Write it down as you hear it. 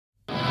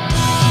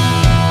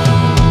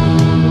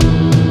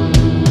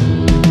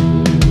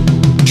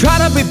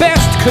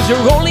'cause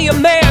you're only a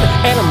man,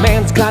 and a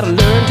man's gotta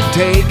learn to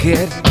take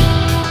it.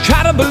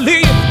 Try to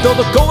believe, though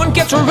the going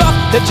gets rough,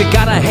 that you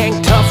gotta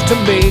hang tough to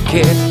make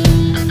it.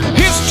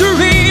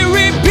 History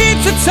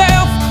repeats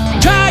itself,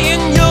 try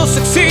and you'll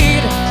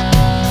succeed.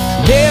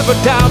 Never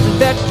doubt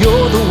that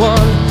you're the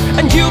one,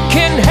 and you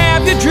can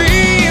have your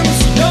dreams.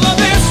 None of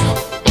this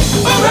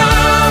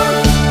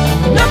around,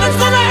 nothing's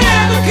gonna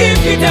ever keep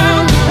you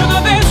down. None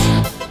of this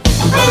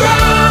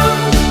around,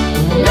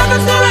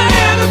 nothing's gonna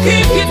ever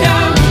keep you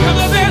down. None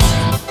of this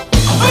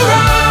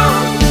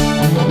around,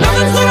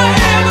 nothing's gonna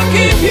ever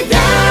keep you down.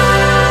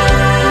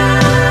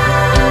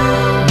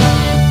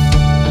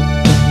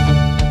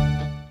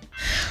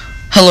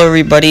 Hello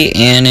everybody,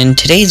 and in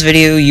today's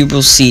video you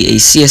will see a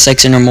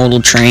CSX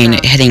Intermodal train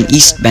heading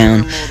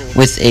eastbound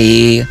with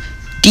a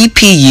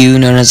DPU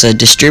known as a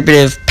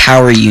Distributive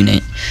Power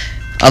Unit,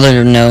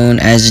 otherwise known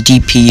as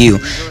DPU.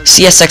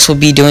 CSX will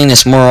be doing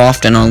this more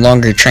often on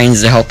longer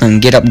trains to help them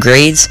get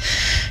upgrades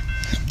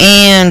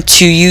and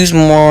to use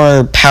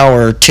more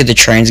power to the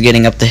trains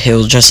getting up the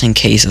hill just in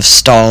case of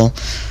stall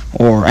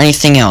or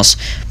anything else.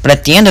 But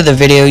at the end of the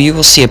video you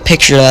will see a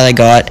picture that I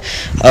got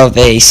of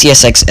a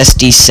CSX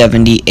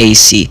SD70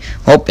 AC.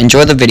 Hope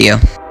enjoy the video.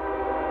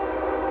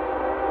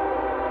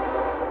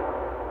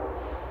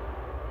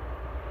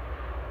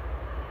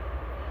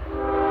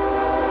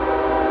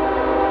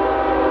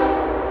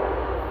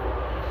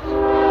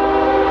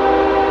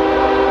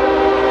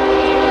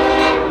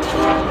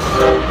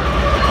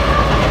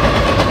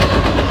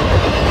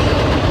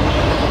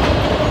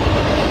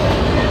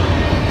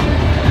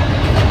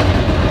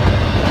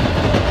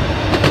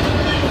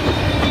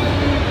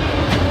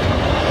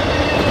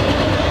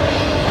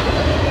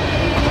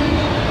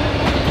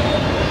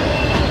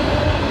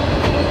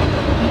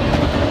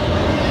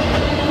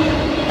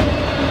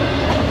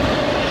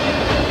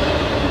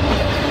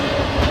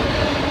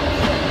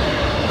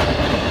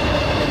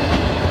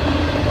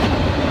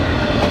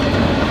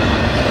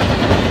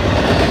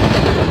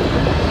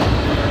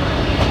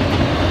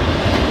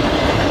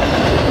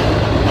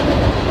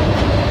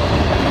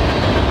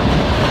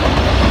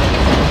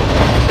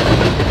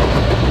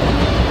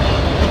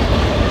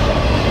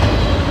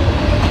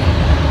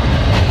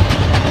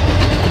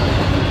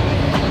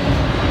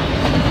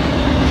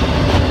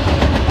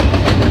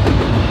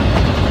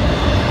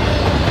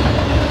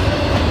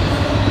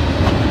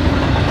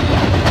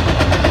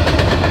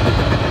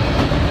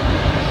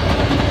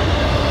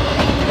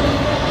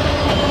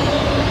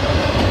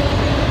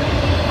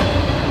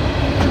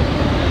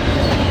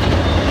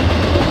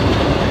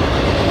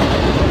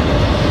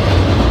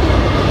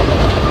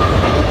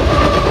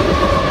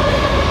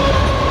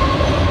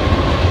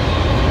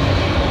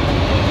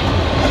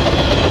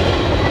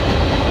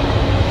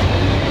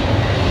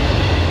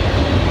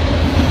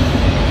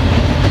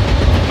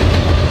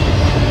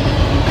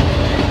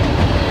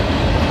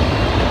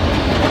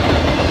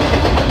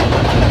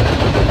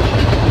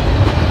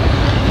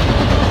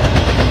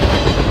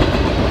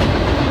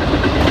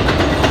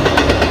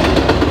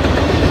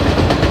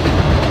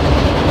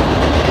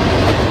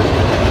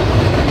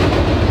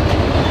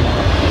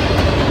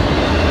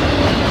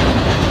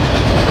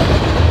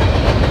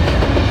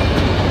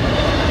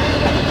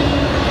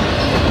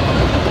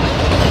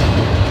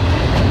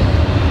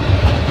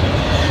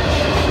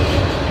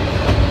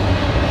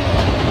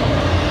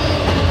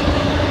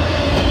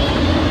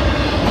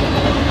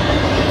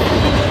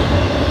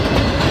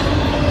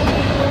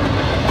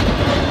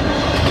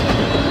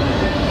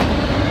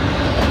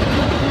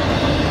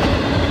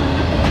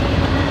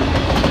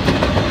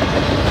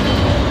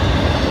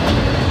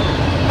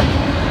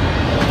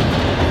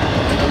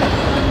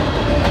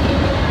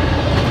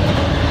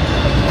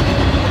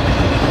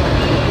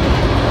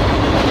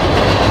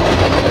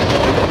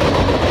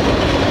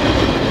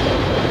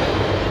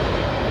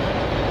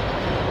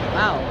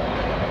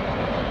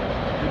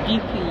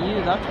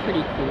 DPU, that's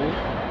pretty cool.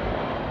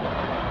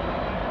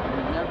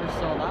 Never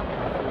saw that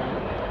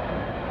before.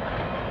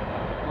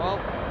 Well,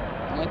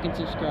 like and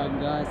subscribe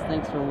guys.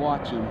 Thanks for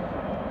watching.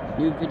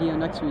 New video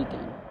next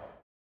weekend.